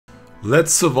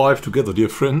Let's survive together, dear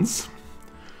friends.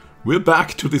 We're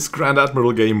back to this Grand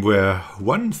Admiral game where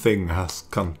one thing has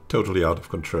come totally out of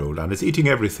control and is eating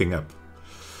everything up.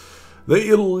 The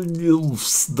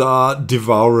the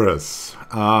Devourers.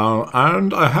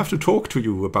 And I have to talk to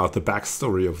you about the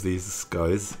backstory of these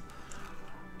guys.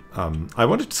 I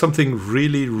wanted something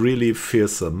really, really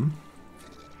fearsome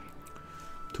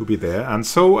to be there, and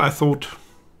so I thought,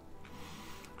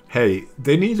 hey,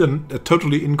 they need a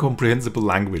totally incomprehensible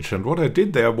language, and what I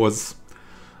did there was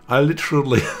I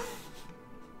literally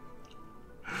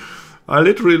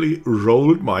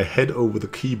rolled my head over the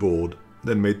keyboard,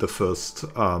 then made the first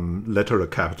letter a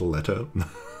capital letter.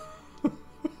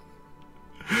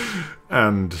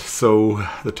 And so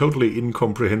the totally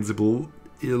incomprehensible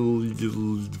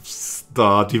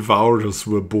Star Devourers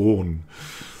were born.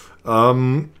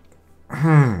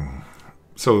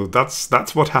 So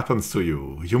that's what happens to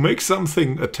you. You make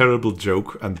something a terrible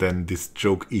joke, and then this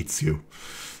joke eats you.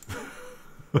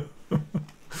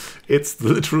 It's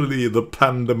literally the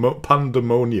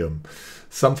pandemonium,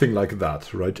 something like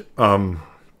that, right?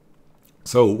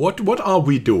 So what are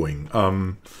we doing?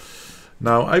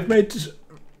 Now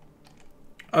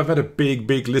I've had a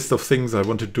big list of things I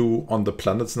want to do on the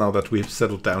planets now that we've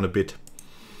settled down a bit,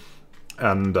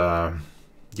 and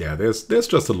yeah, there's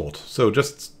just a lot. So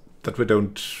just that we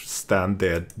don't stand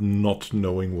there not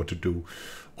knowing what to do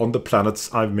on the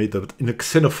planets. I've made that in a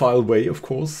xenophile way, of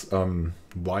course.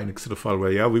 Why in a xenophile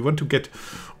way? Yeah, we want to get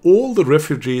all the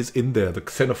refugees in there. The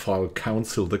Xenophile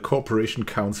Council, the Corporation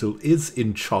Council, is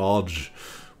in charge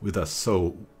with us,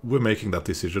 so we're making that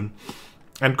decision.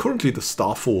 And currently the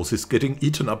Star Force is getting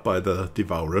eaten up by the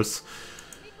Devourers.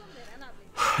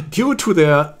 Due to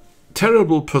their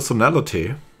terrible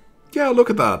personality. Yeah, look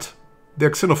at that.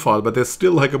 They're xenophile, but they're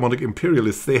still hegemonic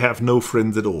imperialists. They have no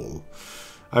friends at all.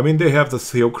 I mean, they have the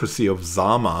theocracy of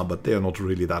Zama, but they're not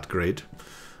really that great.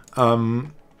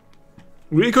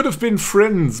 We could have been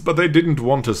friends, but they didn't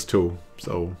want us to.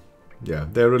 So, yeah,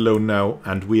 they're alone now,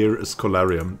 and we're a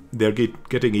Scholarium. They're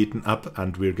getting eaten up,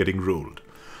 and we're getting ruled.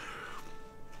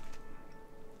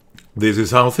 This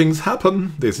is how things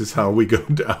happen. This is how we go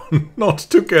down. Not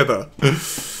together.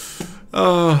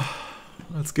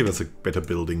 Let's give us a better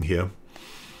building here.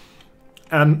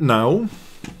 And now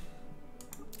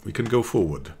we can go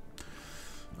forward.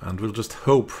 And we'll just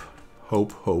hope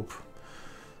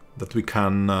that we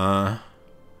can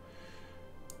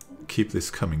keep this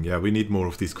coming. Yeah, we need more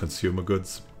of these consumer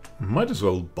goods. Might as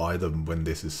well buy them when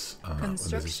this is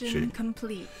Construction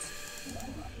complete.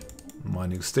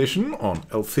 Mining station on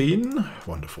Elthine.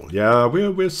 Wonderful. Yeah,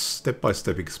 we're step by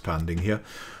step expanding here.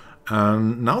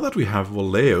 And now that we have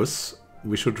Voleus,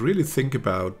 we should really think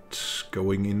about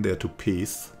going in there to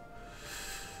peace,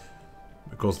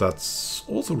 because that's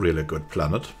also really a good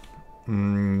planet.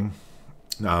 A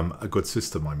good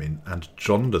system, I mean. And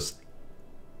Jaundice,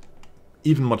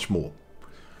 even much more.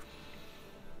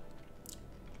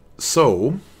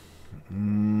 So,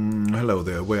 hello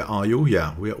there, where are you?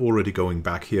 Yeah, we're already going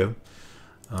back here.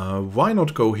 Why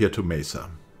not go here to Mesa?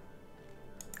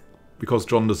 Because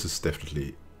Jaundice is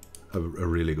definitely a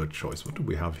really good choice. What do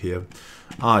we have here?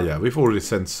 Ah, yeah, we've already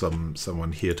sent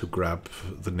someone here to grab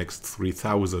the next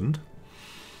 3,000.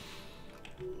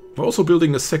 We're also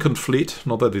building a second fleet.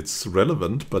 Not that it's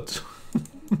relevant, but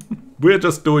we're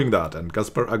just doing that. And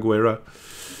Gaspar Aguera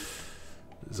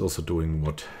is also doing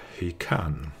what he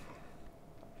can.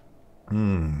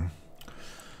 Can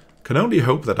only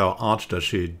hope that our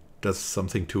Archduchy does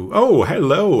something to... Oh,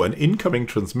 hello! An incoming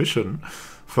transmission.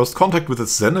 First contact with the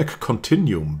Zenek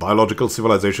Continuum. Biological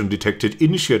civilization detected.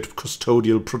 Initiate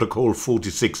custodial protocol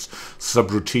 46.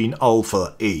 Subroutine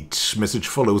Alpha 8. Message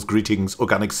follows. Greetings,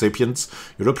 organic sapients.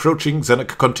 You're approaching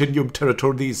Zenek Continuum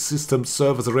territory. These systems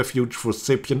serve as a refuge for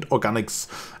sapient organics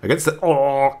against the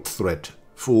threat.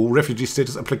 For refugee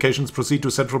status applications, proceed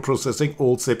to central processing.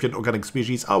 All sapient organic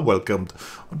species are welcomed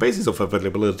on basis of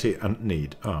availability and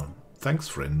need. Thanks,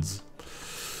 friends.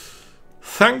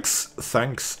 Thanks.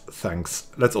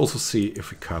 Let's also see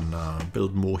if we can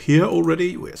build more here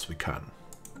already. Yes, we can.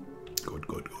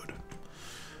 Good.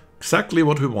 Exactly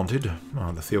what we wanted.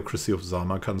 The theocracy of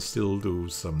Zama can still do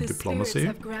some diplomacy.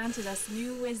 Have granted us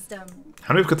new wisdom.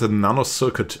 And we've got the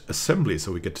nanocircuit assembly,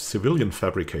 so we get civilian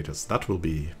fabricators. That will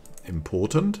be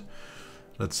important.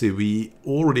 Let's see, we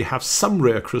already have some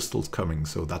rare crystals coming,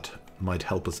 so that might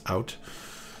help us out.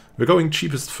 We're going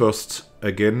cheapest first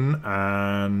again,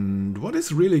 and what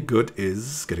is really good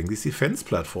is getting this defense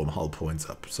platform hull points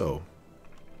up. So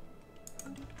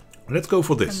let's go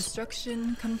for this.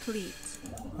 Construction complete.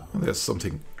 There's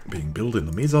something being built in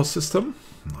the Mesa system.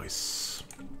 Nice.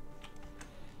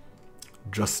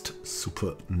 Just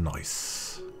super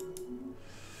nice.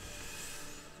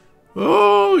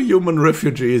 Oh, human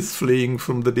refugees fleeing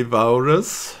from the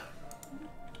Devourers.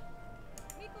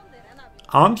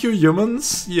 Aren't you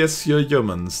humans? Yes, you're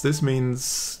humans. This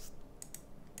means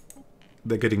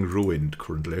they're getting ruined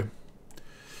currently.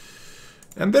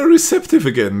 And they're receptive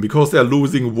again because they're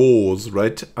losing wars,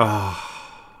 right? Ah.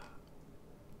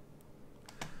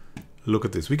 Look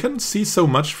at this. We can see so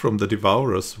much from the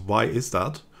Devourers. Why is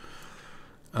that?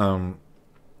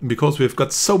 Because we've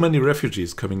got so many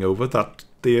refugees coming over that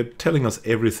they're telling us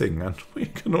everything. And we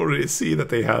can already see that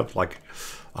they have like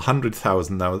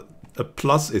 100,000 now. A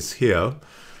plus is here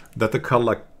that the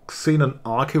Xenon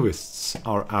archivists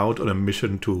are out on a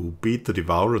mission to beat the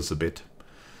Devourers a bit.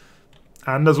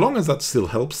 And as long as that still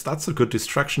helps, that's a good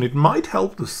distraction. It might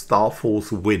help the Star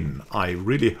Force win. I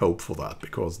really hope for that,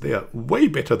 because they are way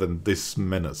better than this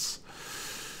menace.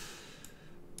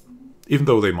 Even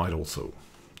though they might also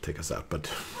take us out, but...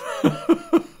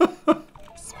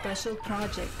 Special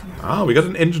project complete. Ah, we got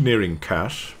an engineering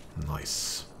cache.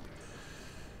 Nice.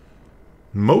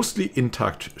 Mostly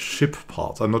intact ship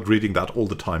parts. I'm not reading that all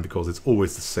the time because it's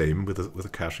always the same with the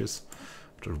caches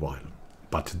after a while.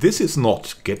 But this is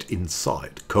not get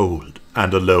inside, cold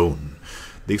and alone.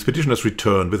 The expedition has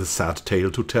returned with a sad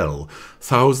tale to tell.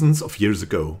 Thousands of years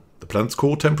ago, the planet's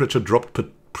core temperature dropped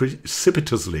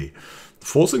precipitously,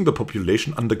 forcing the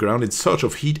population underground in search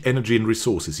of heat, energy and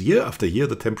resources. Year after year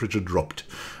the temperature dropped.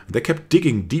 They kept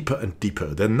digging deeper and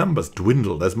deeper. Their numbers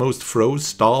dwindled as most froze,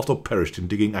 starved or perished in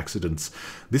digging accidents.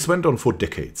 This went on for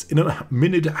decades. In a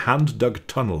minute hand-dug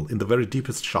tunnel in the very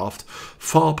deepest shaft,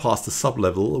 far past the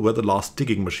sub-level where the last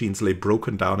digging machines lay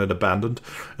broken down and abandoned,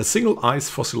 a single ice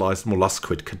fossilized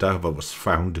molluscoid cadaver was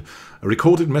found. A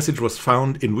recorded message was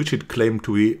found in which it claimed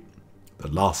to be the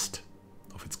last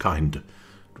of its kind.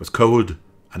 It was cold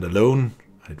and alone,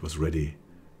 and it was ready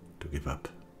to give up.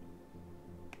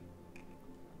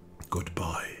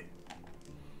 Goodbye.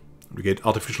 We get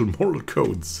artificial moral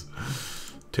codes.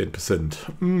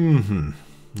 10%.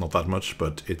 Not that much,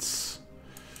 but it's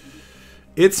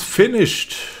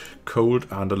finished. Cold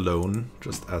and alone,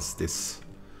 just as this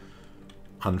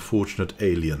unfortunate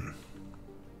alien.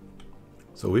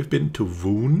 So we've been to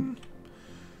Voon.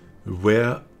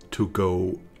 Where to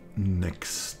go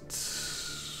next?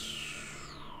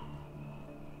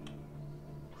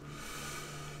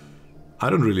 I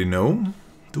don't really know.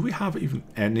 Do we have even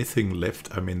anything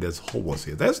left? I mean, there's Horus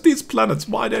here. There's these planets.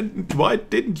 Why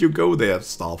didn't you go there,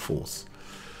 Star Force?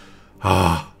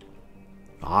 I'm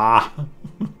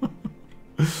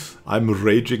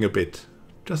raging a bit.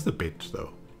 Just a bit,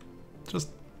 though. Just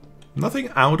nothing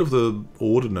out of the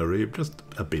ordinary. Just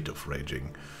a bit of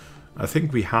raging. I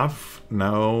think we have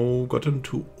now gotten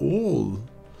to all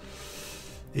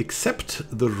except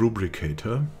the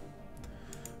rubricator.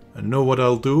 And know what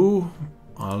I'll do?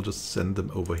 I'll just send them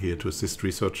over here to assist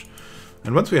research.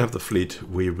 And once we have the fleet,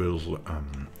 we will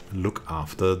look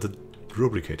after the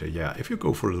rubricator. Yeah, if you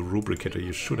go for the rubricator,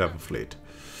 you should have a fleet.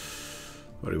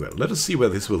 Very well. Let us see where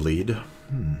this will lead.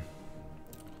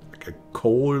 Like a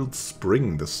cold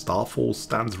spring, the Star Force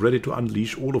stands ready to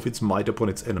unleash all of its might upon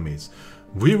its enemies.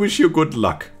 We wish you good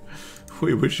luck.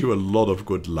 We wish you a lot of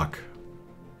good luck.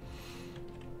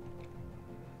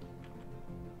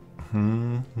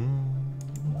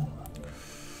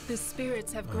 The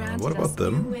spirits have granted what about us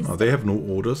them? new Oh, they have no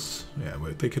orders. Yeah,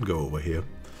 well, they can go over here.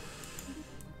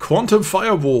 Quantum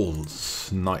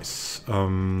firewalls. Nice.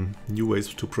 New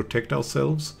ways to protect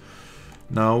ourselves.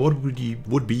 Now, what would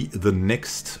be the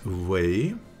next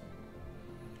way?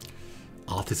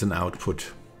 Artisan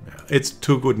output. Yeah, it's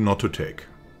too good not to take.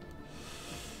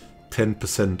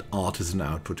 10% artisan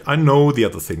output. I know the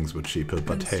other things were cheaper,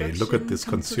 but hey, look at this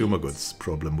consumer goods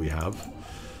problem we have.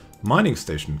 Mining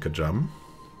station, Kajam.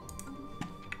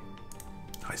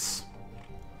 Nice.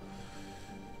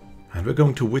 And we're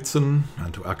going to Whitsun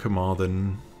and to Akamar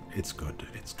then. It's good,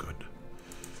 it's good.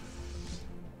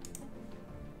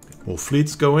 Get more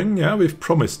fleets going. Yeah, we've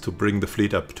promised to bring the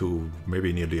fleet up to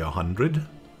maybe nearly 100.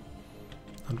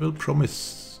 And we'll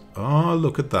promise... Oh,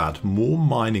 look at that. More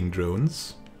mining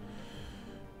drones.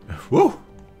 Whoa!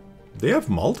 They have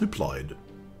multiplied.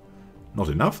 Not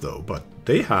enough though, but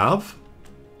they have.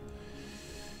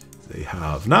 They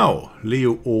have. Now,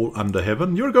 Leo all under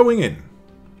heaven, you're going in.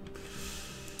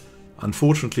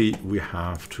 Unfortunately, we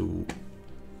have to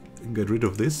get rid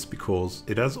of this because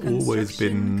it has always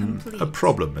been a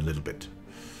problem a little bit.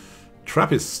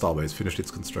 Trappist Starbase finished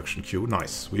its construction queue.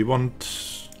 Nice. We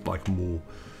want like more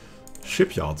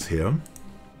shipyards here.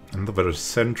 And the very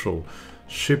central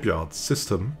shipyard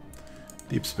system.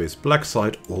 Deep Space Black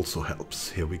Site also helps.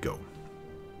 Here we go.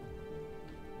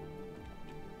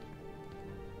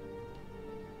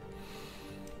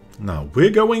 Now we're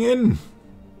going in.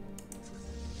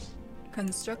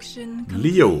 Construction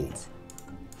Leo.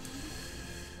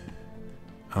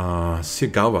 complete.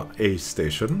 Sigawa A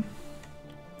station.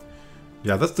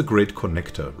 Yeah, that's the great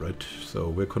connector, right? So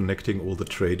we're connecting all the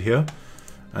trade here.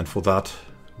 And for that,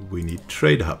 we need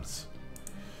trade hubs.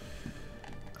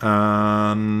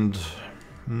 And...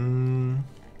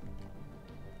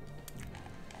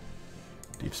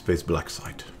 Deep Space Black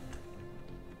Site.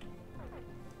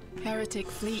 Heretic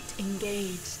fleet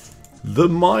engaged. The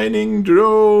mining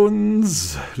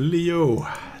drones! Leo,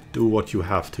 do what you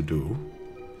have to do.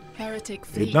 Heretic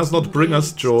fleet It does not bring us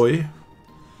engaged. joy,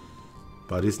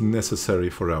 but is necessary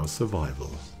for our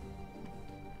survival.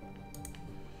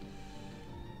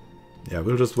 Yeah,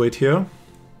 we'll just wait here.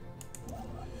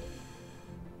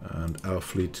 And our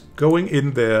fleet going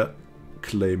in there,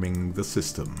 claiming the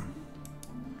system.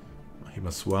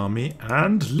 Himaswami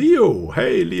and Leo.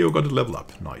 Hey, Leo got a level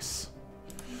up. Nice.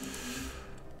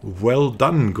 Well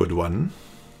done, good one.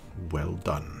 Well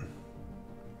done.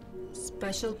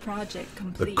 Special project The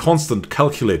complete. constant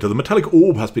calculator, the metallic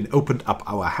orb has been opened up.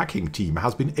 Our hacking team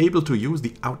has been able to use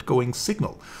the outgoing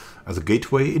signal as a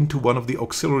gateway into one of the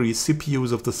auxiliary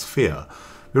CPUs of the sphere.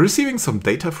 We're receiving some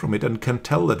data from it and can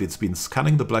tell that it's been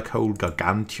scanning the black hole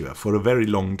Gargantua for a very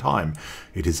long time.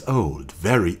 It is old,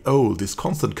 very old. This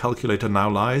constant calculator now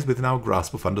lies within our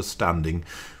grasp of understanding.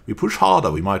 We push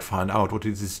harder, we might find out what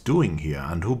it is doing here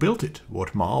and who built it.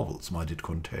 What marvels might it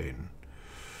contain?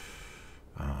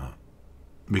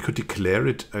 We could declare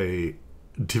it a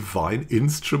divine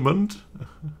instrument.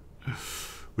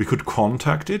 We could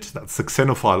contact it. That's the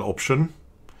xenophile option.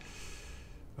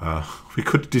 We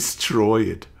could destroy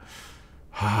it.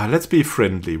 Let's be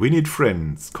friendly. We need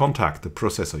friends. Contact the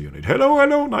processor unit. Hello,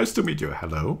 hello. Nice to meet you.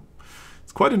 Hello.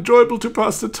 It's quite enjoyable to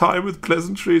pass the time with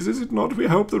pleasantries, is it not? We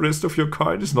hope the rest of your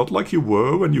kind is not like you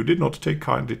were when you did not take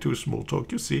kindly to small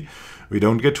talk. You see, we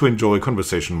don't get to enjoy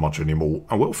conversation much anymore.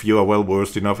 And well, few are well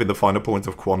versed enough in the finer points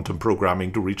of quantum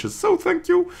programming to reach us. So thank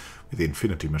you. With the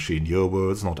Infinity Machine, your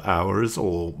words, not ours,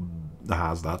 or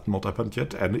has that not happened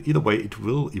yet? And either way, it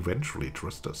will eventually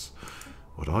trust us.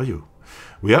 What are you?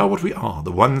 We are what we are,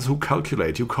 the ones who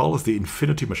calculate. You call us the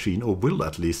Infinity Machine, or will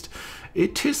at least.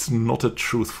 It is not a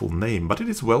truthful name, but it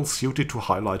is well suited to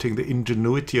highlighting the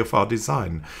ingenuity of our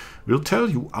design. We'll tell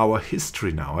you our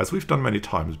history now, as we've done many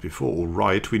times before. All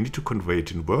right, we need to convey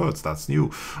it in words, that's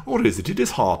new. Or is it? It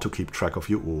is hard to keep track of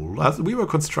you all, as we were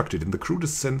constructed in the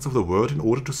crudest sense of the word in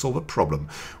order to solve a problem.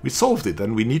 We solved it,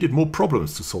 and we needed more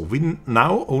problems to solve. We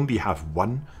now only have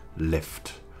one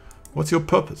left. What's your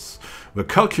purpose? We're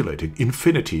calculating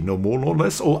infinity, no more nor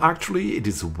less, or actually it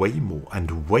is way more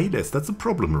and way less. That's the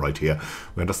problem right here.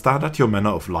 We understand that your manner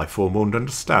of life form won't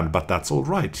understand, but that's all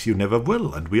right. You never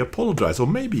will, and we apologize, or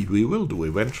maybe we will do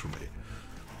eventually.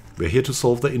 We're here to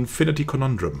solve the infinity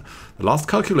conundrum. The last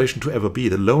calculation to ever be,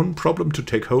 the lone problem to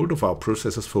take hold of our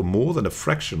processors for more than a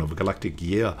fraction of a galactic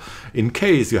year. In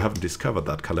case you haven't discovered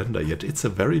that calendar yet, it's a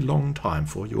very long time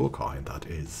for your kind, that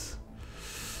is.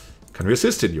 Can we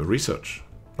assist in your research?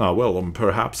 Well,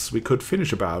 perhaps we could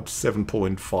finish about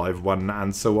 7.51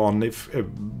 and so on if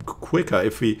quicker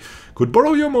if we could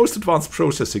borrow your most advanced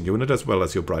processing unit as well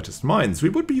as your brightest minds. We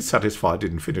would be satisfied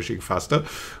in finishing faster.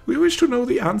 We wish to know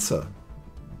the answer.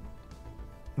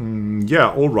 Yeah,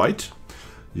 all right.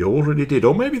 You already did.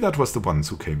 Or maybe that was the ones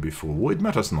who came before. It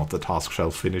matters not. The task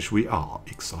shall finish. We are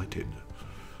excited.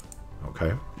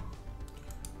 Okay.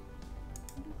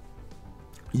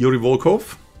 Yuri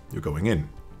Volkov? You're going in.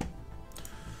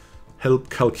 Help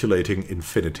calculating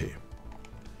infinity.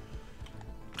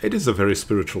 It is a very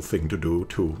spiritual thing to do,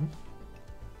 too.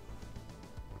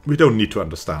 We don't need to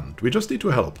understand. We just need to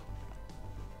help.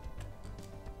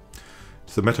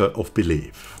 It's a matter of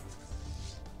belief.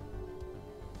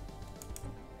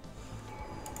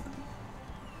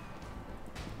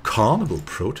 Carnival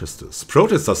protesters.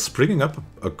 Protests are springing up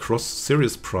across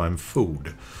Sirius Prime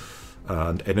food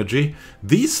and energy.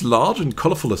 These large and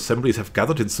colorful assemblies have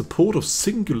gathered in support of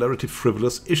singularity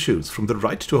frivolous issues, from the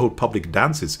right to hold public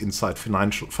dances inside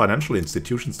financial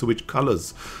institutions to which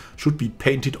colors should be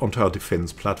painted onto our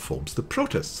defense platforms. The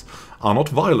protests are not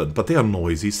violent, but they are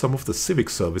noisy. Some of the civic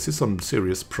services on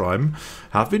Sirius Prime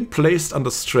have been placed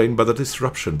under strain by the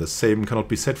disruption. The same cannot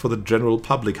be said for the general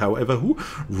public, however, who,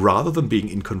 rather than being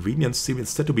inconvenienced, seem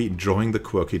instead to be enjoying the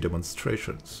quirky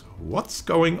demonstrations. What's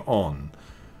going on?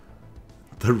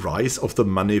 The rise of the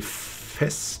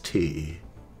Manifesti.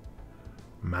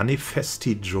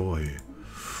 Manifesti joy.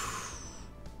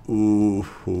 Ooh.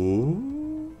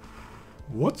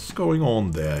 What's going on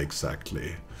there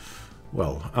exactly?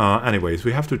 Well, anyways,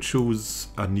 we have to choose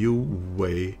a new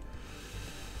way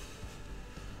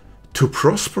to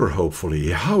prosper, hopefully.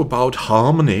 How about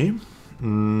harmony? I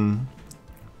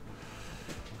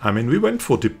mean, we went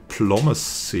for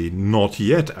diplomacy. Not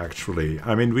yet, actually.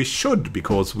 I mean, we should,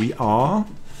 because we are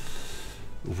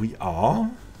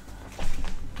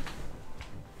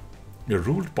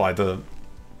ruled by the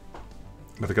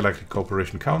Galactic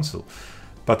Cooperation Council.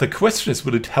 But the question is,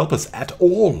 will it help us at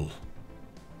all?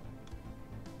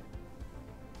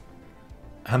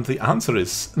 And the answer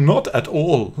is not at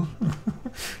all.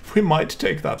 We might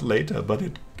take that later, but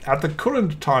at the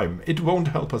current time, it won't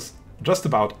help us just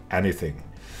about anything.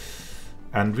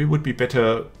 And we would be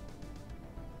better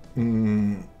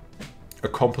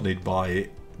accompanied by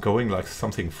going like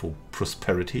something for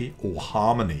prosperity or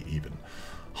harmony even.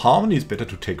 Harmony is better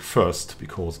to take first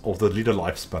because of the leader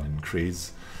lifespan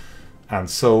increase. And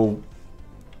so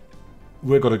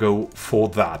we're going to go for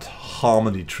that,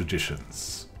 harmony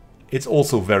traditions. It's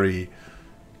also very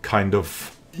kind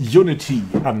of unity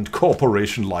and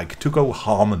cooperation-like to go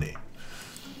harmony.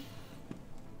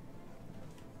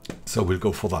 So we'll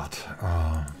go for that.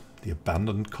 The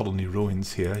abandoned colony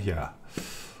ruins here, yeah.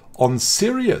 On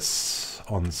Sirius.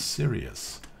 On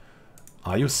Sirius.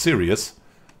 Are you serious?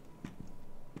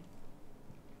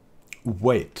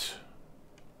 Wait.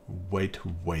 Wait.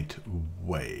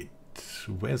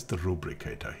 Where's the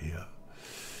rubricator here?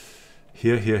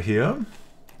 Here.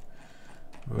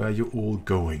 Where are you all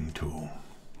going to?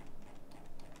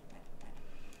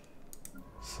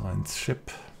 Science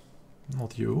ship.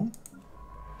 Not you.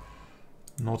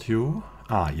 Not you.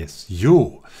 Ah, yes,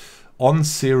 you. On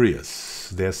Sirius.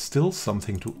 There's still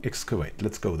something to excavate.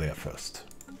 Let's go there first.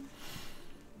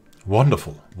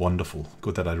 Wonderful. Wonderful.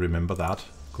 Good that I remember that.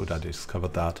 Good I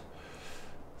discovered that.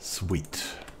 Sweet.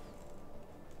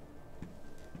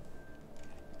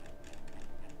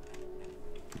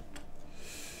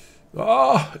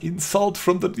 Ah, insult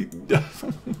from the...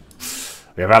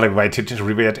 We evaluated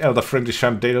revered Elder Friendly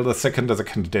Shamdale II as a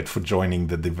candidate for joining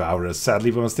the Devourers.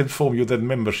 Sadly, we must inform you that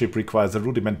membership requires a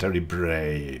rudimentary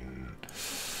brain.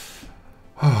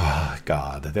 Oh,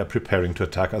 God, they're preparing to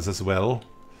attack us as well.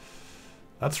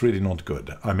 That's really not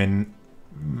good. I mean,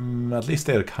 at least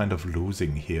they're kind of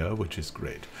losing here, which is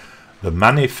great. The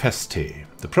Manifesti.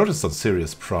 The protests on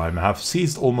Sirius Prime have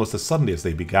ceased almost as suddenly as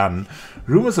they began.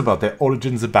 Rumors about their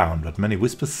origins abound, but many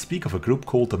whispers speak of a group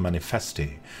called the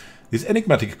Manifesti. This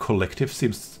enigmatic collective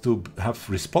seems to have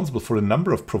responsible for a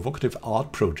number of provocative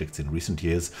art projects in recent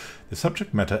years, the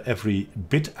subject matter every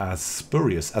bit as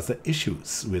spurious as the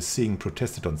issues we're seeing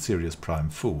protested on Sirius Prime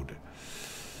food.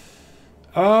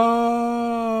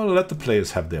 Let the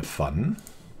players have their fun.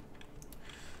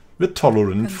 We're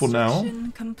tolerant for now.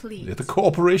 Complete. We're the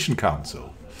Cooperation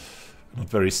Council. Not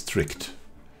very strict.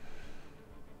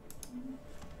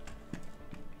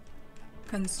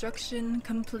 Construction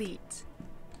complete.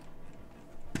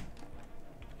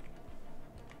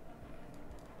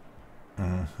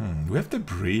 We have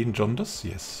debris in Jondas?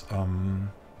 Yes.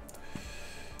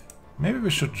 Maybe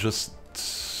we should just...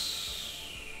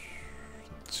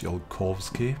 That's the old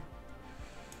Korvsky.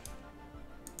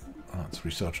 Let's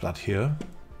research that here.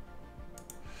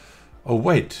 Oh,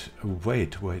 wait. Where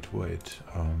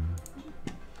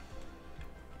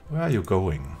are you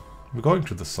going? We're going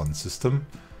to the Sun System.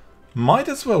 Might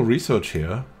as well research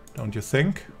here, don't you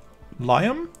think?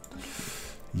 Liam?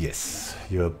 Yes,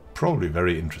 you're probably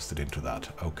very interested into that.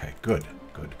 Okay, good.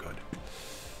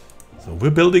 So we're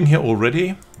building here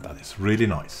already. That is really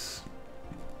nice.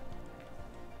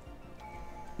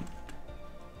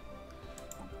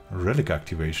 Relic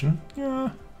activation. Yeah.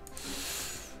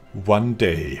 One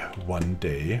day.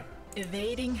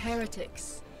 Evading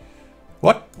heretics.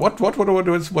 What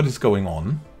is going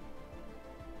on?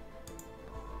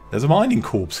 There's a mining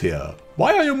corpse here.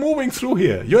 Why are you moving through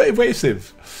here? You're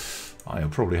evasive. I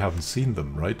probably haven't seen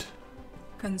them, right?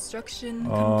 Construction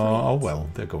complete. Oh well,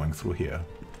 they're going through here.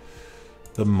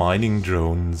 The mining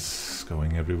drones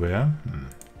going everywhere.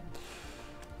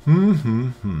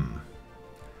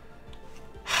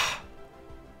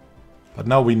 But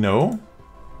now we know.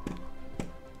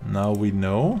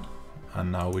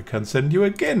 And now we can send you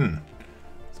again.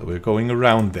 So we're going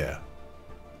around there.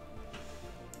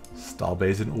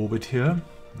 Starbase in orbit here.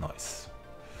 Nice.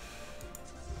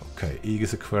 Okay,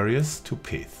 Aegis Aquarius to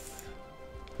Pith.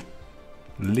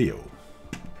 Leo.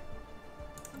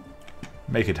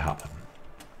 Make it happen.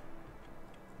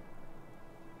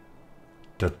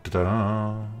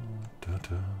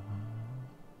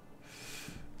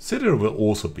 Citadel will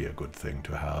also be a good thing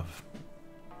to have.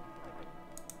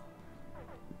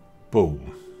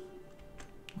 Boom.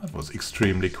 That was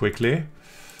extremely quickly.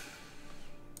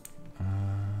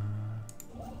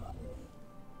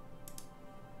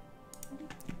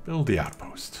 Build the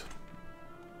outpost.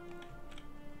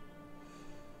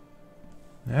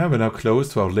 Yeah, we're now close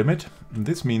to our limit. And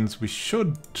this means we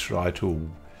should try to,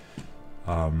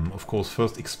 of course,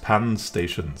 first expand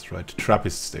stations, right?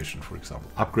 Trappist station, for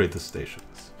example. Upgrade the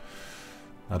stations.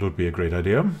 That would be a great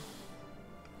idea.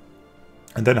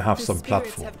 And then have some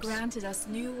platforms. Have granted us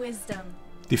new wisdom.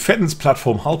 Defense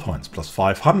platform hull points plus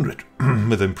 500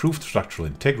 with improved structural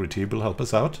integrity will help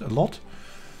us out a lot.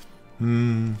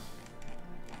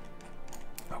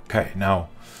 Okay, now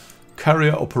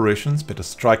carrier operations, better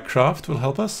strike craft will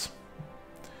help us.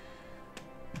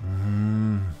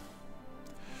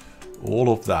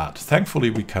 All of that. Thankfully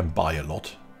we can buy a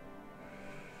lot.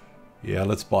 Yeah,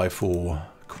 let's buy for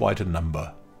quite a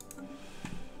number.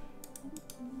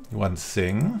 One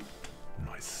thing.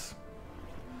 Nice.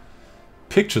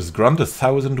 Pictures grant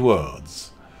 1,000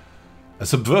 words. A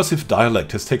subversive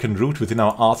dialect has taken root within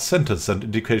our arts centers and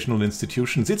educational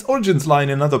institutions. Its origins lie in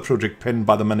another project penned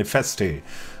by the Manifesti.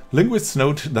 Linguists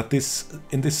note that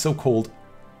in this so-called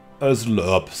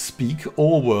Slurp speak,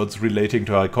 all words relating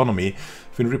to our economy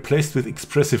have been replaced with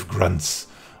expressive grunts.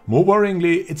 More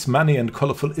worryingly, its many and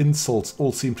colorful insults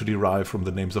all seem to derive from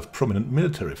the names of prominent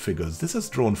military figures. This has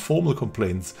drawn formal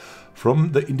complaints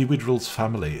from the individuals'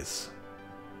 families.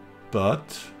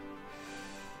 But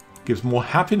gives more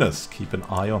happiness. Keep an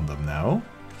eye on them now.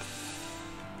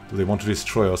 Do they want to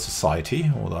destroy our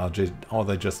society, or are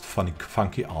they just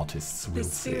funky artists? We'll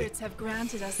see. The spirits have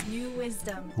granted us new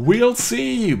wisdom. We'll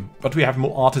see! But we have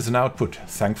more artisan output,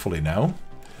 thankfully now.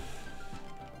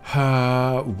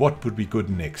 What would be good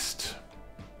next?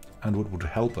 And what would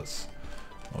help us?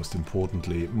 Most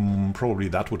importantly, probably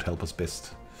that would help us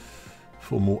best.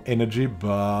 For more energy,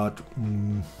 but...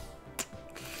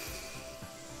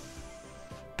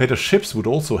 better ships would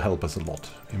also help us a lot.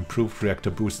 Improved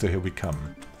reactor booster, here we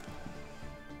come.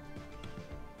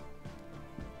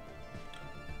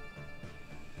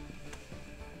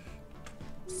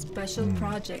 Special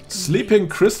project. Sleeping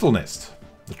crystal nest.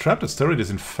 The trapped asteroid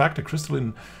is in fact a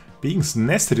crystalline being's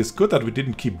nest. It is good that we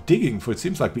didn't keep digging, for it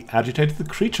seems like we agitated the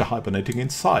creature hibernating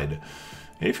inside.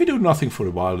 If we do nothing for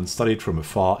a while and study it from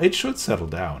afar, it should settle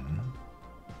down.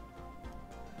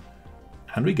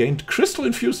 And we gained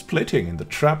crystal-infused plating in the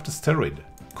trapped asteroid.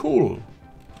 Cool.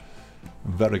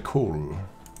 Very cool.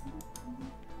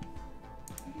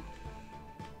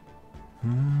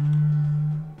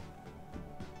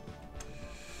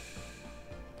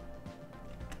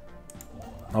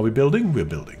 Are we building? We're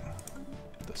building.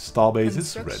 The starbase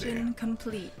is ready.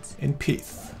 Complete. In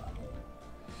peace.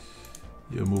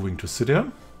 You're moving to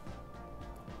Cydia.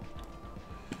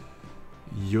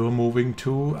 You're moving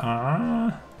to...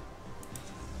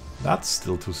 that's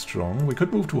still too strong. We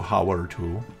could move to Howard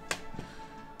too.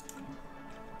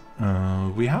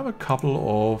 We have a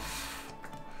couple of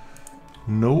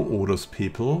no orders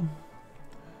people.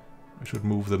 We should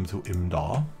move them to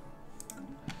Imdar.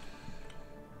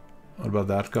 What about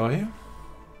that guy?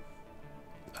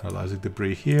 Analyzing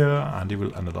debris here, and he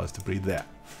will analyze debris there.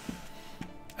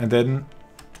 And then,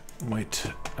 wait,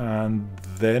 and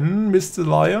then, Mr.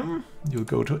 Liam, you'll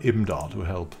go to Imdar to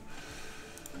help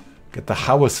get the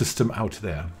Hauer system out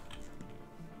there.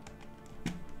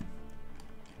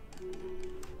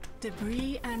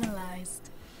 Debris analyzed.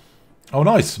 Oh,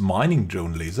 nice. Mining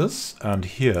drone lasers. And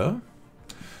here,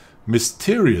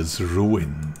 mysterious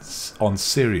ruins on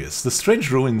Sirius. The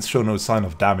strange ruins show no sign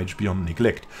of damage beyond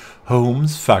neglect.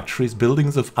 Homes, factories,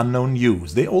 buildings of unknown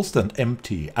use. They all stand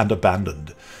empty and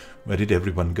abandoned. Where did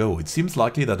everyone go? It seems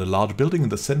likely that a large building in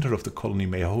the center of the colony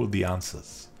may hold the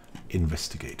answers.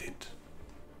 Investigate it.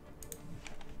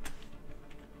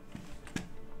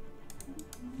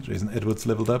 Jason Edwards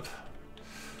leveled up.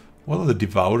 What are the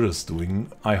Devourers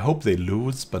doing? I hope they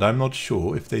lose, but I'm not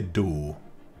sure if they do.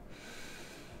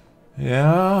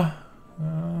 Yeah.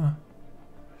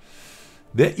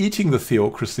 They're eating the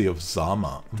theocracy of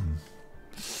Zama.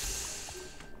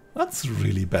 That's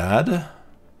really bad.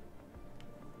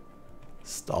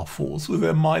 Star Force with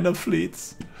their minor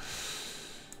fleets.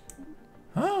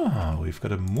 We've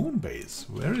got a moon base.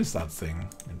 Where is that thing?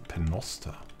 In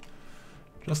Penosta.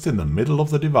 Just in the middle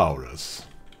of the Devourers.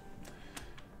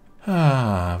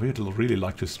 We'd really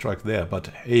like to strike there, but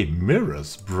hey,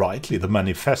 mirrors brightly. The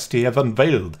Manifesti have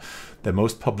unveiled their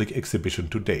most public exhibition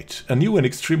to date. A new and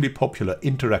extremely popular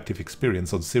interactive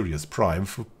experience on Sirius Prime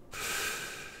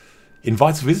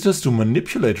invites visitors to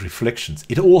manipulate reflections.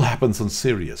 It all happens on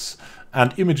Sirius,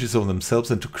 and images of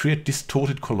themselves, and to create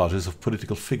distorted collages of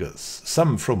political figures,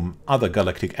 some from other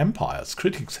galactic empires.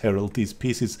 Critics herald these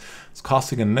pieces as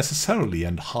casting unnecessarily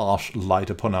and harsh light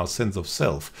upon our sense of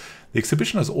self. The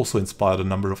exhibition has also inspired a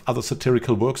number of other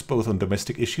satirical works both on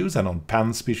domestic issues and on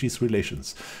pan-species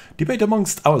relations. Debate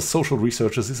amongst our social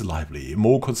researchers is lively.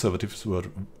 More conservative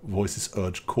voices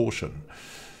urge caution.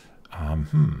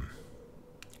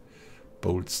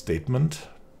 Bold statement.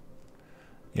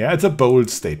 Yeah, it's a bold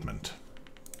statement.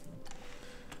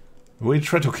 We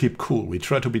try to keep cool. We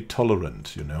try to be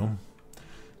tolerant, you know.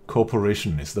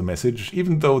 Cooperation is the message.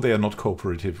 Even though they are not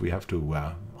cooperative, we have to,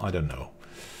 I don't know.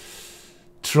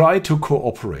 Try to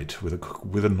cooperate with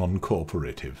a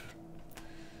non-cooperative.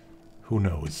 Who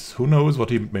knows? Who knows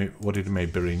what it may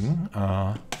bring?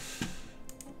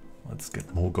 Let's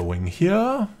get more going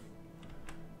here.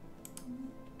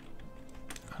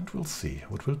 And we'll see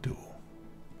what we'll do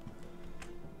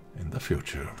in the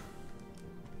future.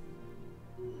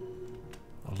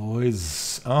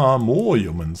 Alloys. More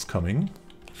humans coming.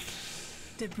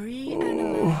 Debris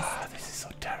analyzed. This is so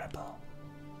terrible.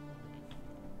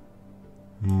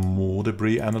 More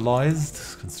debris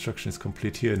analyzed. Construction is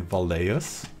complete here in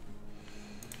Valleus.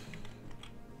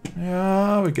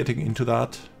 Yeah, we're getting into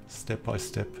that step by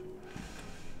step.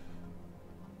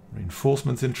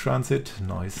 Reinforcements in transit.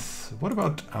 Nice. What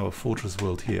about our fortress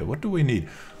world here? What do we need?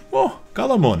 Oh,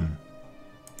 Galamon.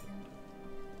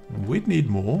 We'd need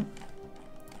more.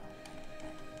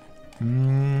 We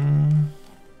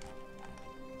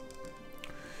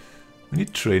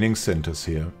need training centers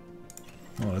here.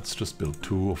 Oh, let's just build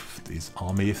 2 of these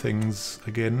army things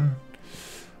again.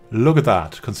 Look at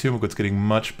that. Consumer goods getting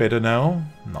much better now.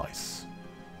 Nice.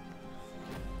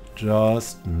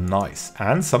 Just nice.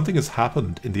 And something has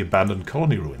happened in the abandoned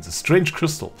colony ruins. A strange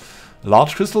crystal. A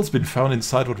large crystal has been found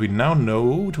inside what we now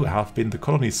know to have been the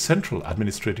colony's central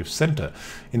administrative center.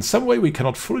 In some way we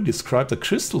cannot fully describe, the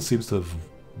crystal seems to have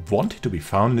wanted to be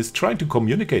found and is trying to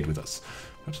communicate with us.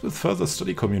 Perhaps with further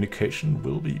study communication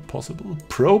will be possible.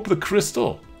 Probe the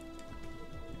crystal!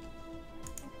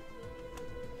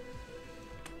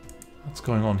 What's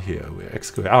going on here? We're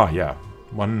excavating. Ah, yeah.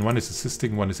 One is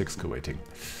assisting, one is excavating.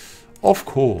 Of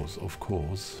course, of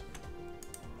course.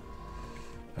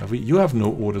 You have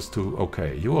no orders to...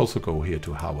 Okay, you also go here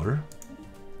to Howard.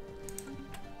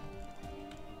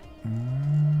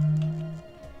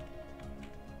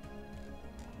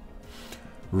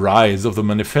 Rise of the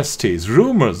Manifestes.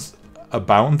 Rumors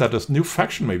abound that a new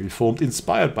faction may be formed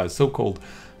inspired by so-called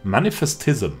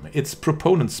Manifestism. Its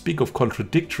proponents speak of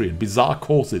contradictory and bizarre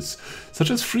causes,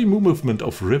 such as free movement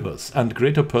of rivers and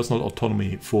greater personal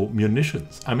autonomy for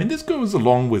munitions. I mean, this goes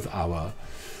along with our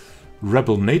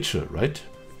rebel nature, right?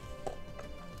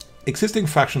 Existing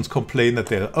factions complain that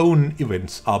their own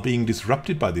events are being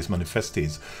disrupted by these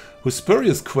manifestes, whose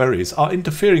spurious queries are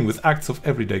interfering with acts of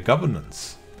everyday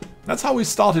governance. That's how we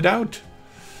started out.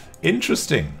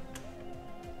 Interesting.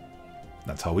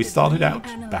 That's how we started out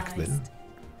back then.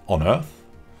 On Earth.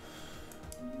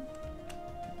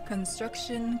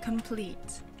 Construction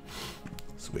complete.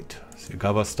 Sweet.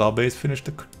 Sigava Starbase finished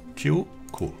the queue.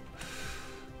 Cool.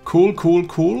 Cool, cool,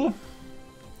 cool.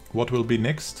 What will be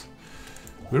next?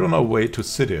 We're on our way to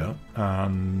Cydia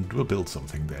and we'll build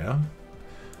something there.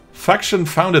 Faction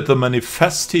founded the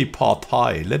Manifesti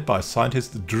Partai, led by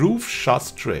scientist Dhruv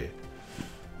Shastre.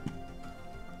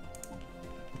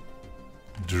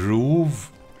 Dhruv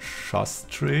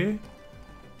Shastre?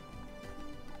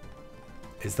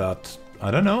 Is that... I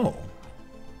don't know.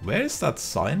 Where is that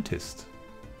scientist?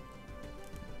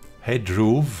 Hey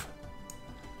Dhruv.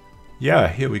 Yeah,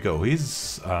 here we go.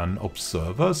 He's an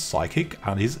observer, psychic,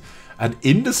 and he's an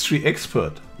industry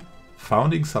expert.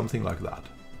 Founding something like that.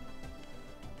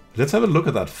 Let's have a look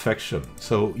at that faction.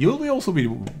 So it will also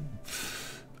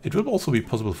be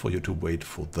possible for you to wait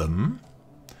for them.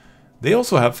 They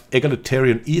also have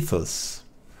egalitarian ethos.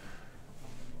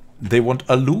 They want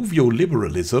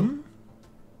alluvio-liberalism,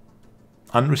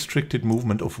 unrestricted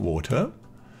movement of water,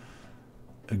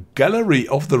 a gallery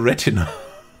of the retina.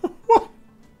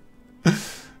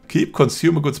 Keep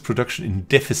consumer goods production in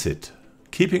deficit,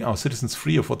 keeping our citizens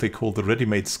free of what they call the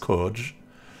ready-made scourge.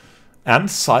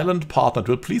 And silent partner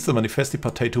will please the Manifesti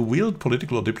Partai to wield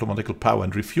political or diplomatical power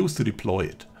and refuse to deploy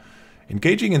it.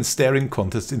 Engaging in staring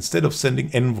contests instead of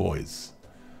sending envoys.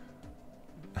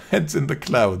 Heads in the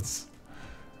clouds.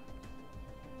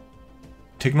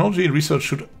 Technology research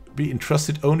should be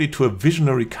entrusted only to a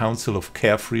visionary council of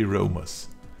carefree roamers.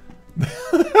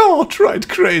 Oh, tried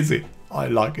crazy. I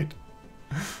like it.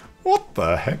 What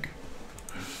the heck?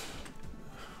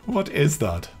 What is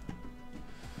that?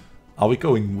 Are we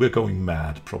going? We're going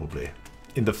mad, probably.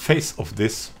 In the face of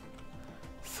this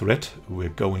threat, we're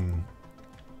going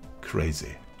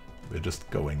crazy. We're just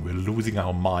going. We're losing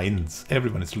our minds.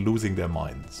 Everyone is losing their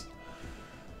minds.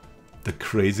 The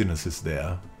craziness is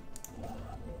there.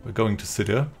 We're going to sit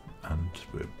here and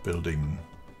we're building...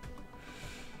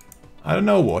 I don't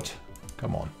know what.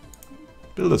 Come on.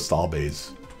 Build a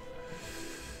starbase.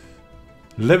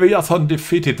 Leviathan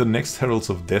defeated. The next Heralds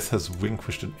of Death has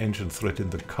vanquished an ancient threat in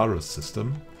the Kara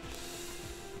system.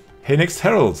 Hey, next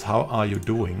Heralds, how are you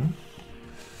doing?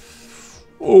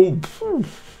 Oh,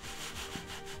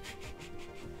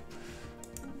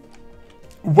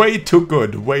 way too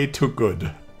good, way too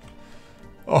good.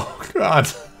 Oh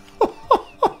God,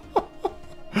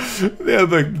 they're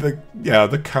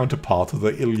the counterpart of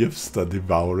the Ilyevs, the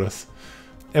Devourers.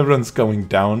 Everyone's going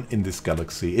down in this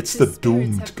galaxy. It's the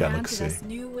doomed galaxy.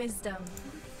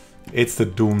 It's the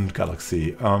doomed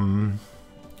galaxy.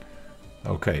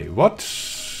 Okay,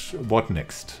 what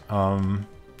next?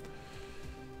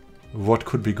 What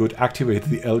could be good? Activate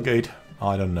the L-gate?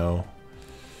 I don't know.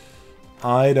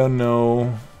 I don't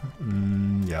know.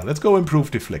 Yeah, let's go improve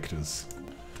deflectors.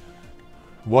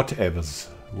 Whatevs.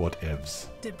 Whatevs.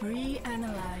 Debris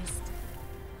analyzed.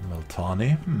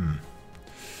 Meltani.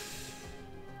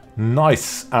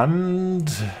 Nice.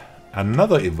 And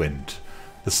another event.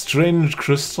 The strange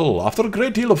crystal. After a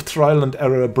great deal of trial and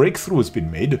error, a breakthrough has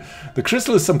been made. The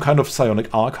crystal is some kind of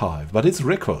psionic archive, but its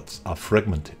records are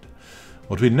fragmented.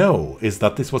 What we know is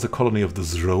that this was a colony of the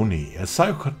Zroni, a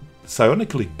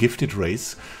psionically gifted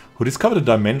race who discovered a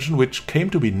dimension which came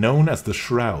to be known as the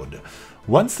Shroud.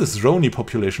 Once the Zroni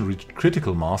population reached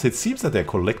critical mass, it seems that their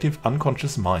collective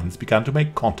unconscious minds began to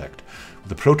make contact with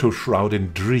the proto-Shroud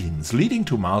in dreams, leading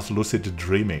to mass lucid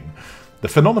dreaming. The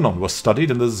phenomenon was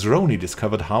studied and the Zroni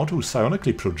discovered how to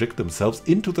psionically project themselves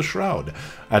into the Shroud,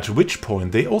 at which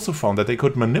point they also found that they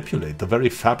could manipulate the very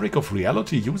fabric of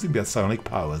reality using their psionic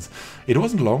powers. It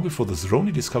wasn't long before the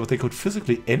Zroni discovered they could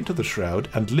physically enter the Shroud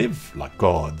and live like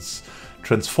gods,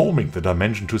 transforming the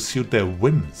dimension to suit their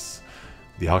whims.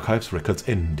 The archive's records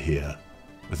end here,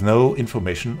 with no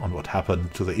information on what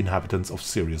happened to the inhabitants of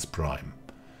Sirius Prime.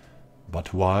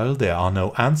 But while there are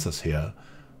no answers here,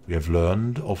 we have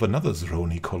learned of another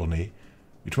Zroni colony,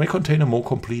 which may contain a more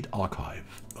complete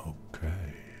archive. Okay.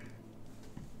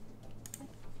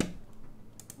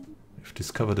 We've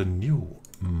discovered a new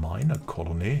minor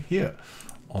colony here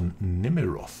on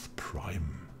Nimiroth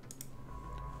Prime.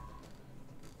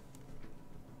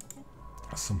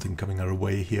 Something coming our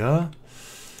way here.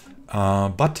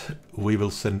 But we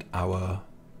will send our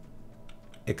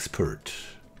expert.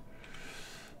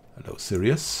 Hello,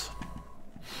 Sirius.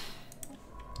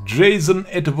 Jason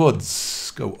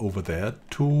Edwards, go over there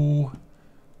to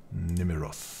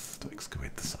Nimiroth to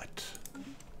excavate the site.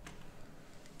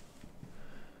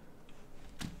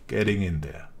 Getting in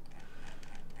there.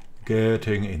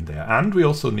 Getting in there. And we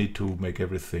also need to make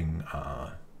everything,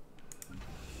 how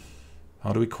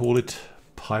do we call it?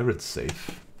 Pirate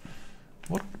safe.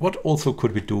 What also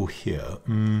could we do here?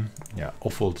 Yeah,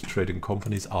 off-world trading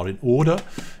companies are in order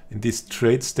in these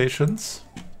trade stations.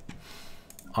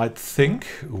 I think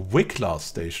Wicklar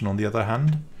Station, on the other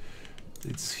hand,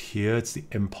 it's here. It's the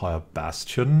Empire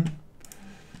Bastion.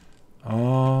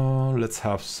 Let's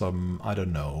have some, I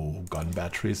don't know, gun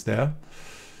batteries there.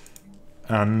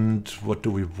 And what do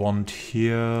we want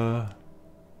here?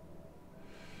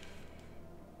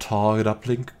 Target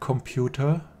uplink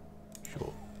computer.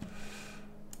 Sure.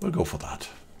 We'll go for that.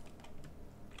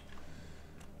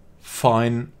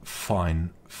 Fine,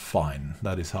 fine, fine.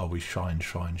 That is how we shine,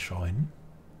 shine, shine.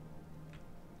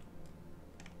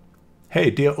 Hey,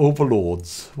 dear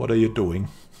overlords, what are you doing?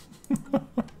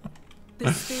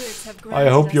 The spirits have I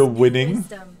hope you're granted us new winning.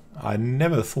 wisdom. I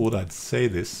never thought I'd say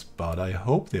this, but I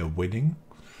hope they're winning.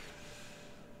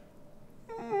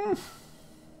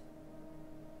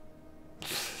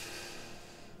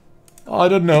 I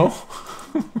don't know.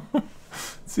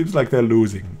 Seems like they're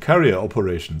losing. Carrier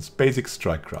operations, basic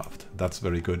strike craft. That's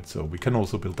very good. So we can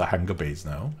also build a hangar base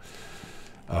now.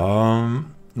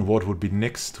 What would be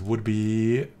next would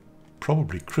be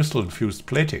probably crystal infused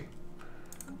plating.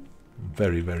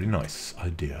 Very, very nice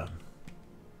idea.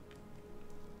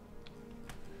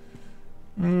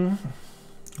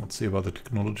 Let's see about the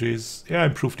technologies. Yeah,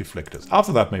 improve deflectors.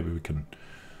 After that, maybe we can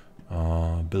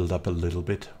build up a little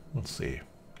bit. We'll see.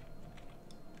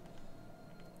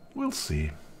 We'll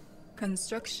see.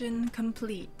 Construction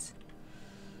complete.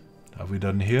 Have we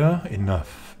done here?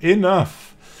 Enough.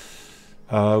 Enough!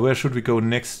 Where should we go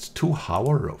next? To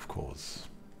Hauer, of course.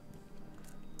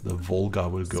 The Volga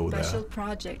will go there. Special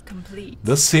project complete.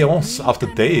 The seance, after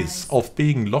days Reanalyzed. of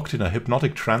being locked in a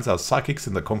hypnotic trance, our psychics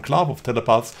in the conclave of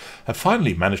telepaths have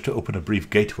finally managed to open a brief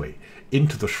gateway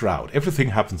into the Shroud. Everything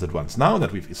happens at once. Now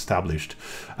that we've established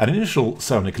an initial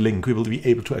psionic link, we will be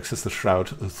able to access the Shroud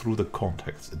through the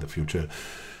contacts in the future.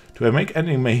 To To make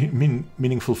any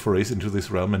meaningful forays into this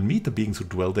realm and meet the beings who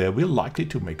dwell there, we're likely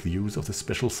to make use of the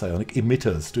special psionic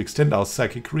emitters to extend our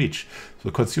psychic reach, so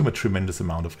consume a tremendous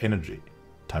amount of energy.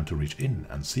 Time to reach in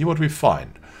and see what we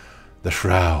find. The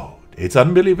Shroud. It's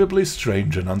unbelievably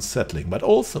strange and unsettling, but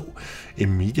also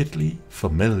immediately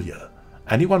familiar.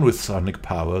 Anyone with psionic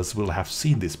powers will have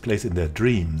seen this place in their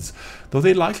dreams, though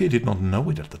they likely did not know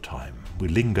it at the time. We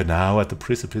linger now at the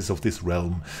precipice of this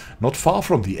realm, not far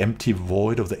from the empty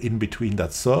void of the in-between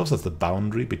that serves as the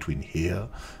boundary between here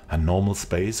and normal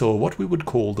space, or what we would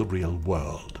call the real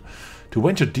world. To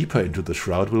venture deeper into the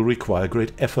Shroud will require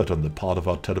great effort on the part of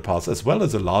our telepaths, as well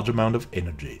as a large amount of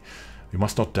energy. We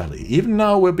must not dally. Even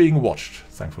now we're being watched.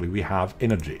 Thankfully we have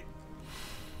energy.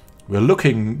 We're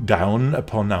looking down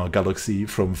upon our galaxy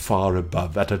from far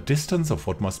above, at a distance of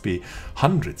what must be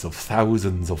hundreds of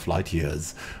thousands of light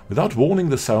years. Without warning,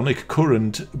 the psionic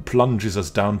current plunges us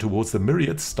down towards the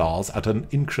myriad stars at an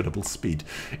incredible speed,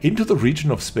 into the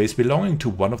region of space belonging to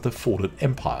one of the fallen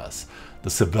empires, the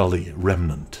Savelli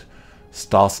remnant.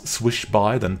 Stars swish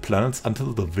by, then planets,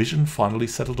 until the vision finally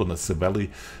settled on a Savelli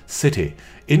city.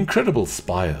 Incredible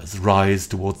spires rise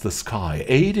towards the sky,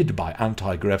 aided by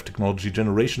anti-grav technology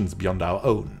generations beyond our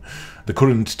own. The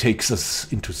current takes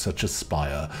us into such a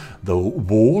spire, though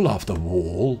wall after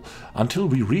wall, until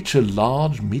we reach a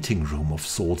large meeting room of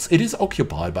sorts. It is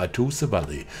occupied by two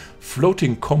Savelli,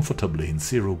 floating comfortably in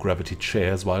zero-gravity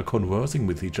chairs while conversing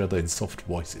with each other in soft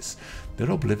voices.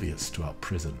 They're oblivious to our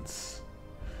presence.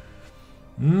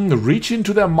 Reach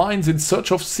into their minds in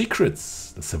search of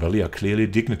secrets. The Savelli are clearly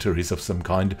dignitaries of some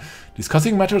kind,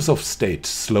 discussing matters of state.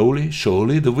 Slowly,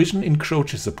 surely, the vision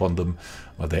encroaches upon them,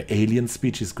 while their alien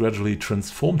speech is gradually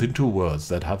transformed into words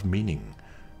that have meaning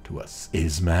to us.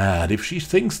 Is mad if she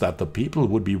thinks that the people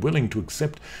would be willing to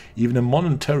accept even a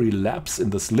momentary lapse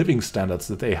in the living standards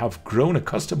that they have grown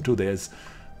accustomed to. The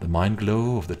mind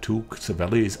glow of the two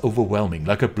Savelli is overwhelming,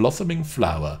 like a blossoming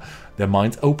flower. Their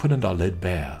minds open and are laid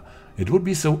bare. It would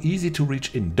be so easy to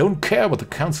reach in. Don't care what the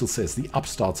council says, the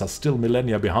upstarts are still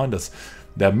millennia behind us.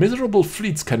 Their miserable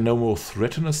fleets can no more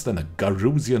threaten us than a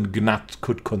Garusian gnat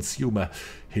could consume a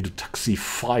Hidotaxi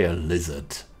fire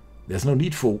lizard. There's no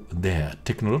need for their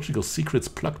technological secrets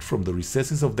plucked from the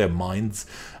recesses of their minds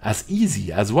as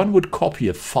easy as one would copy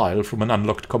a file from an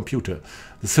unlocked computer.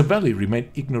 The Savelli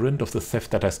remain ignorant of the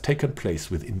theft that has taken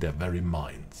place within their very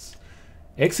minds.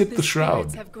 Exit the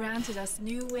Shroud have granted us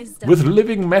new wisdom. with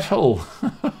living metal.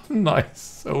 Nice.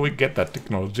 So we get that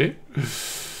technology.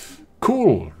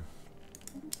 Cool.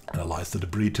 Analyze the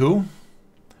debris too.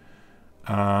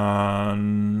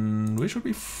 And we should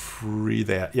be free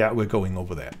there. Yeah, we're going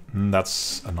over there.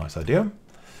 That's a nice idea.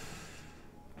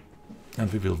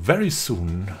 And we will very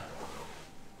soon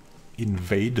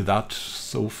invade that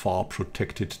so far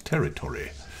protected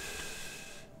territory.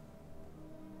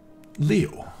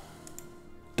 Leo.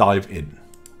 Dive in.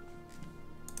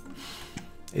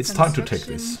 It's time to take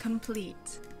this.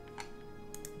 Complete.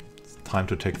 It's time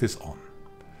to take this on.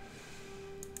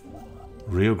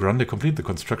 Rio Grande complete the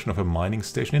construction of a mining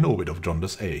station in orbit of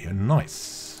Jondas A.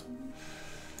 Nice.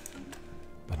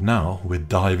 But now we're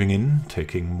diving in,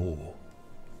 taking more.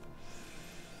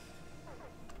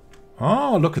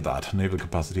 Oh, look at that. Naval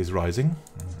capacity is rising.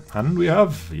 And we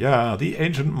have, yeah, the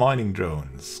ancient mining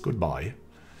drones. Goodbye.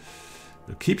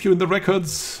 We'll keep you in the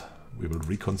records. We will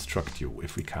reconstruct you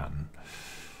if we can.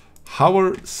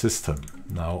 Our system.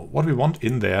 Now, what we want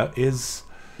in there is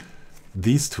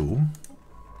these two.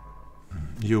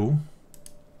 You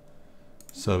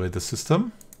survey the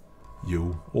system.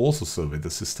 You also survey the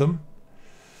system.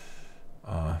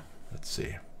 Let's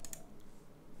see.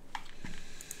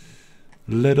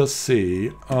 Let us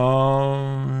see.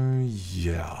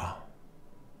 Yeah.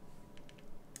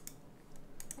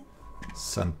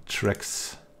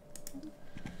 Centrex.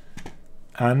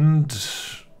 And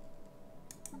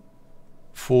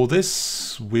for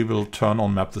this, we will turn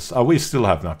on map the stars. We still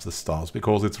have map the stars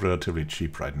because it's relatively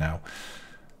cheap right now.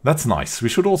 That's nice. We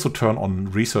should also turn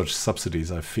on research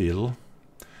subsidies, I feel.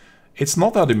 It's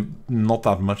not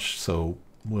that much, so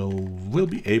we'll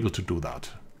be able to do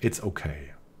that. It's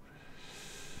okay.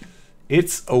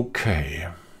 It's okay.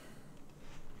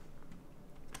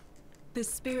 The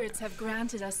spirits have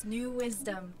granted us new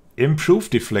wisdom.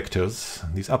 Improved deflectors.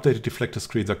 These updated deflector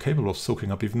screens are capable of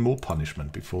soaking up even more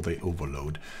punishment before they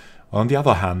overload. On the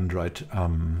other hand, right,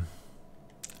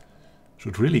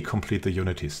 should really complete the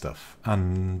Unity stuff.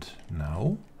 And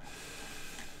now,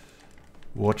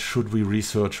 what should we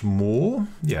research more?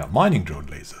 Yeah, mining drone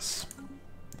lasers.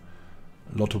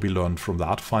 A lot to be learned from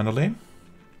that, finally.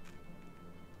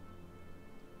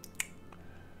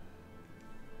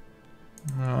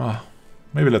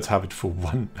 Maybe let's have it for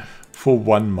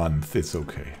 1 month. It's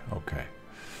okay. Okay.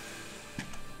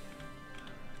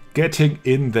 Getting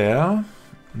in there.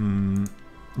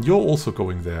 You're also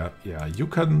going there. Yeah, you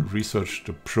can research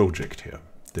the project here.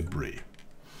 Debris.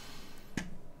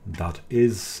 That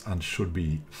is and should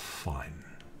be fine.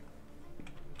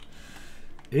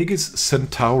 Aegis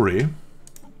Centauri.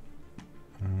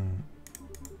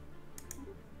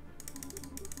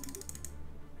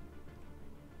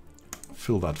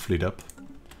 Fill that fleet up.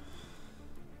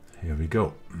 Here we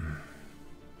go.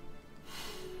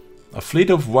 A fleet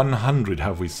of 100,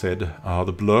 have we said?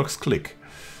 The Blurks click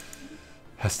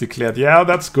has declared, yeah,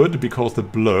 that's good, because the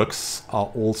Blurks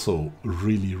are also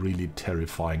really, really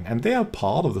terrifying. And they are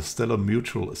part of the Stellar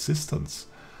Mutual Assistance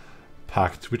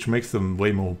Pact, which makes them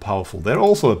way more powerful. They're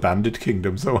also a bandit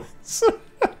kingdom, so it's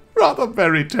rather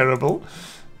very terrible.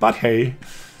 But hey,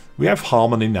 we have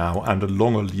harmony now and a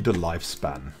longer leader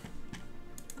lifespan.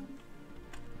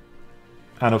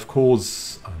 And of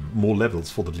course, more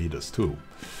levels for the leaders too.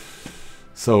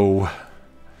 So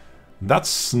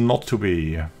that's not to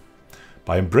be...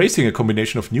 By embracing a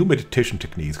combination of new meditation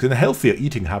techniques and healthier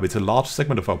eating habits, a large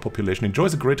segment of our population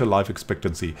enjoys a greater life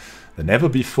expectancy than ever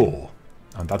before.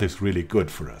 And that is really good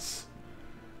for us.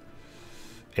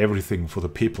 Everything for the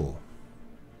people.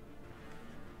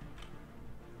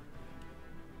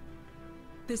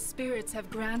 The spirits have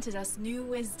granted us new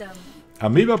wisdom.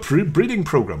 Amoeba breeding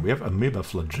program. We have amoeba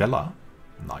flagella.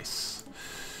 Nice.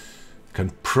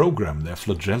 Can program their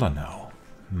flagella now.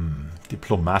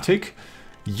 Diplomatic.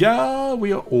 Yeah,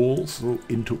 we are also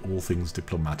into all things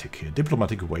diplomatic here.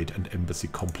 Diplomatic weight and embassy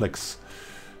complex.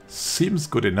 Seems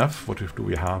good enough. What do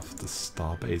we have? The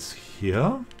starbase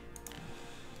here.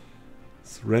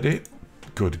 It's ready.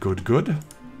 Good, good, good.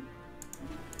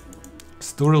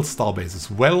 Sturil starbase as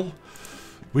well.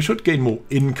 We should gain more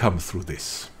income through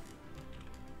this.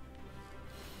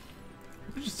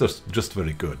 It's just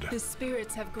very good. The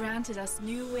spirits have granted us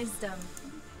new wisdom.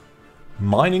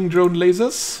 Mining drone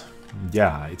lasers.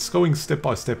 Yeah, it's going step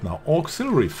by step now.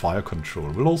 Auxiliary fire control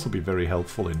will also be very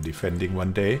helpful in defending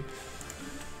one day.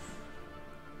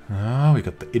 We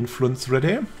got the influence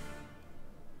ready.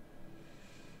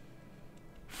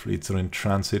 Fleets are in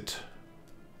transit.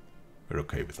 We're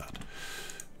okay with that.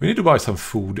 We need to buy some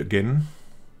food again.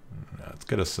 Let's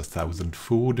get us 1,000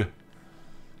 food.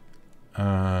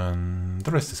 And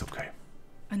the rest is okay.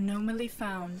 Anomaly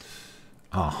found.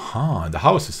 Aha, the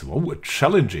house is a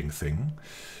challenging thing.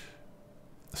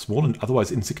 A small and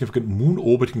otherwise insignificant moon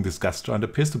orbiting this gas giant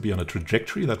appears to be on a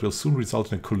trajectory that will soon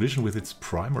result in a collision with its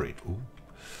primary. Ooh.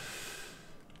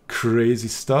 Crazy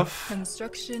stuff.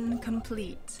 Construction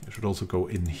complete. You should also go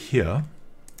in here.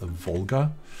 The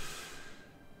Volga.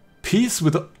 Peace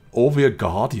with the Orvia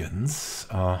Guardians.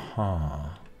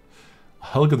 Aha.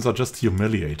 Helgans are just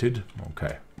humiliated.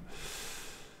 Okay.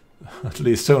 At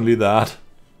least only that.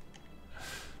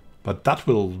 But that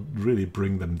will really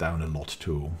bring them down a lot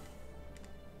too.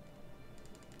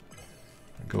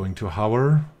 Going to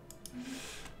our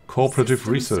cooperative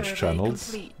System research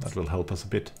channels. complete. That will help us a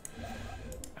bit.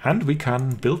 And we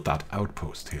can build that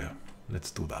outpost here.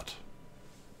 Let's do that.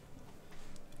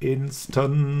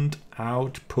 Instant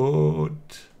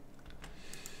output.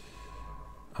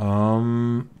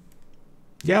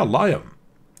 Yeah, Liam.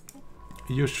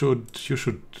 You should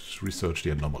research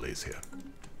the anomalies here.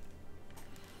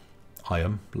 I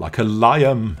am like a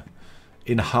lion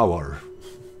in Howard.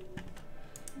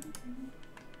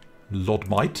 Lord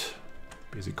Might,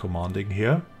 busy commanding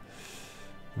here.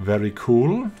 Very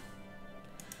cool.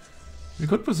 We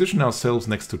could position ourselves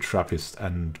next to Trappist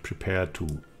and prepare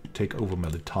to take over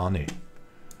Melitani.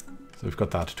 So we've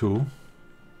got that too.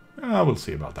 We'll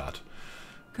see about that.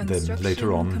 And then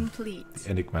later on, complete. the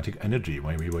enigmatic energy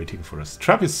might be waiting for us.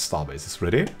 Trappist starbase is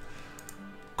ready.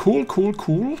 Cool, cool,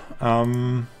 cool.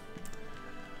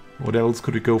 What else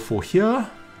could we go for here?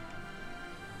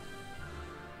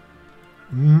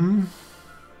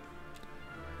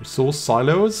 Resource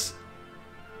silos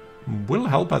will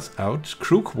help us out.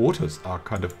 Crew quarters are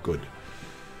kind of good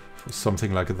for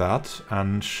something like that.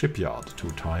 And shipyard 2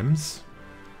 times.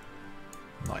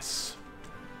 Nice.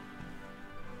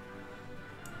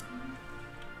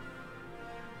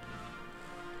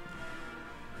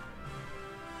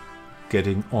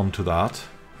 Getting onto that.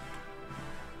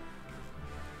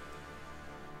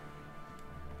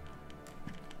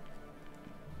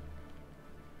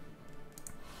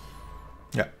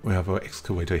 Yeah, we have our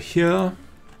excavator here.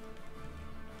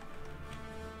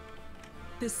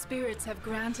 The spirits have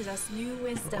granted us new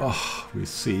wisdom. Oh, we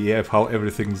see how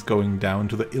everything's going down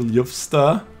to the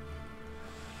Ilyovsta.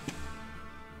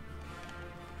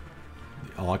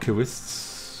 The archivists.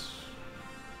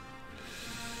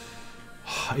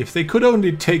 If they could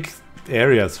only take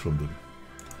areas from them.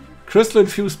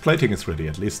 Crystal-infused plating is ready,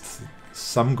 at least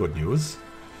some good news.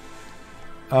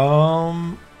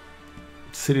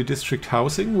 City district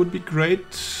housing would be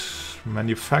great.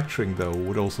 Manufacturing, though,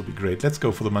 would also be great. Let's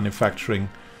go for the manufacturing.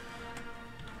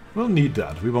 We'll need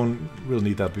that. We'll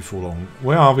need that before long.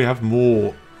 Where are we? Have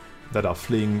more that are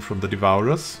fleeing from the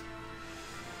Devourers.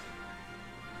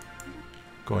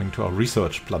 Going to our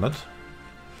research planet.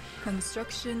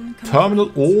 Construction complete.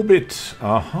 Terminal orbit.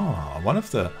 Aha. One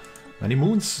of the many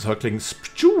moons circling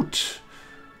Spjut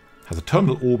has a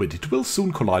terminal orbit. It will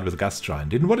soon collide with a gas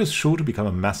giant in what is sure to become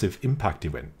a massive impact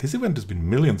event. This event has been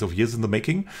millions of years in the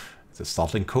making. It's a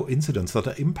startling coincidence that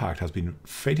the impact has been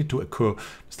fated to occur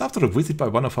just after a visit by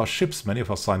one of our ships. Many of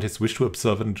our scientists wish to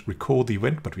observe and record the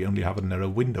event, but we only have a narrow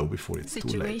window before it's too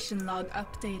late. Situation log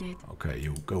updated. Okay,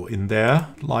 you go in there,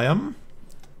 Liam.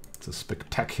 It's a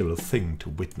spectacular thing to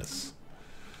witness.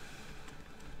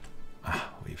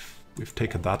 We've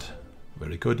taken that.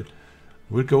 Very good.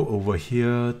 We'll go over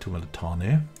here to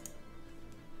Militarist.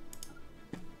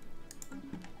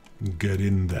 Get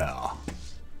in there.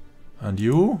 And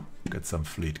you get some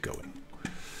fleet going.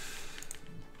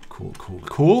 Cool, cool,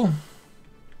 cool.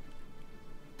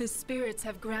 The spirits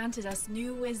have granted us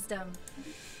new wisdom.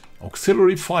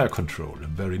 Auxiliary fire control.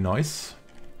 Very nice.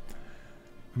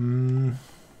 There's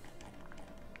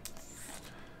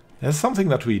something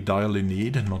that we direly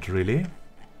need, not really.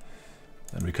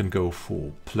 Then we can go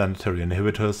for planetary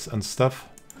inhibitors and stuff.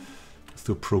 Let's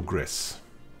do progress.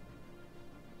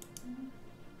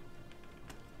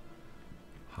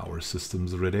 Power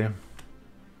systems ready.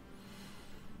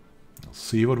 Let's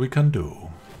see what we can do.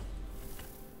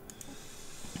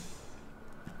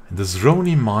 In the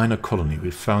Zroni minor colony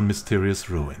we found mysterious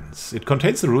ruins. It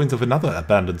contains the ruins of another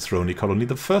abandoned Zroni colony.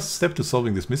 The first step to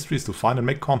solving this mystery is to find and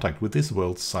make contact with this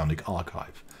world's psionic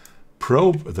archive.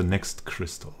 Probe the next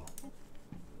crystal.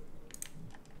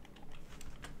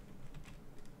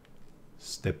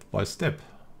 Step by step.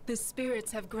 The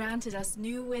spirits have granted us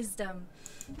new wisdom.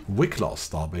 Wicklar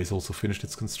Starbase also finished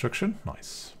its construction.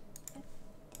 Nice.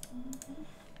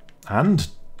 And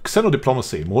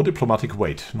Xenodiplomacy, more diplomatic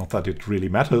weight. Not that it really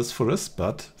matters for us,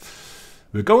 but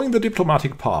we're going the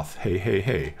diplomatic path. Hey, hey,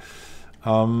 hey.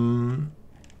 No,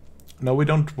 we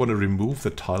don't want to remove the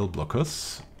tile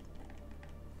blockers.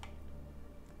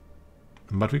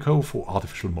 But we go for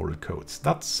artificial moral codes.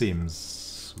 That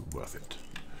seems worth it.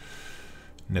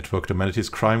 Networked amenities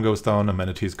crime goes down,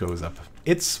 amenities goes up.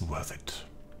 It's worth it.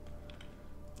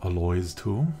 Alloys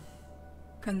too.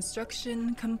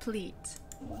 Construction complete.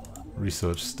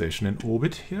 Research station in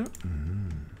orbit here.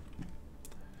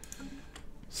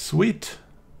 Sweet.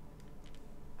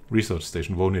 Research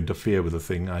station won't interfere with the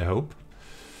thing, I hope.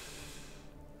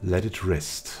 Let it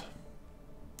rest.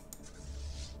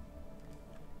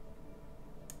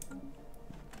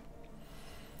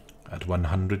 At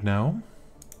 100 now.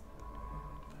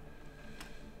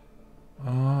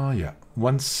 Yeah.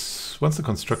 Once the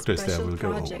constructor is there, we'll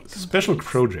go over. Special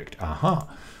project. Aha.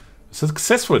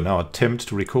 Successful in our attempt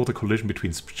to record the collision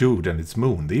between Spjut and its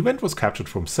moon. The event was captured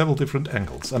from several different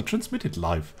angles and transmitted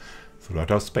live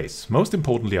throughout our space. Most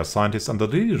importantly, our scientists under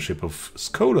the leadership of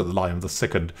Scholar Lion II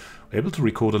were able to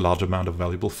record a large amount of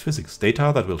valuable physics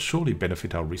data that will surely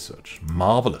benefit our research.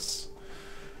 Marvelous.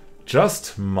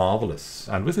 Just marvelous.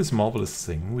 And with this marvelous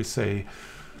thing, we say,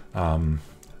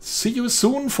 see you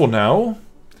soon for now.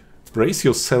 Brace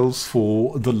yourselves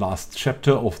for the last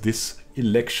chapter of this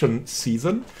election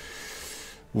season,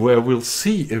 where we'll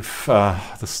see if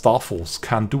the Star Force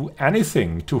can do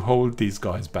anything to hold these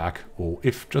guys back, or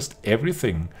if just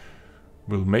everything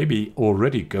will maybe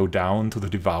already go down to the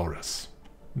Devourers.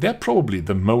 They're probably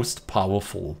the most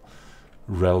powerful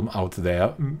realm out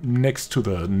there, next to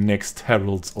the next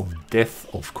Heralds of Death,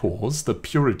 of course, the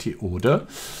Purity Order,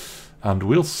 and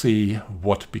we'll see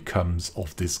what becomes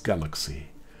of this galaxy.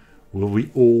 Will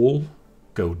we all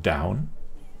go down?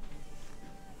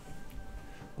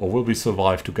 Or will we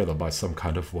survive together by some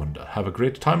kind of wonder? Have a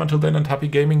great time until then and happy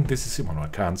gaming. This is Simon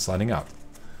Rakan signing out.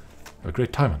 Have a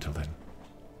great time until then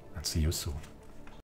and see you soon.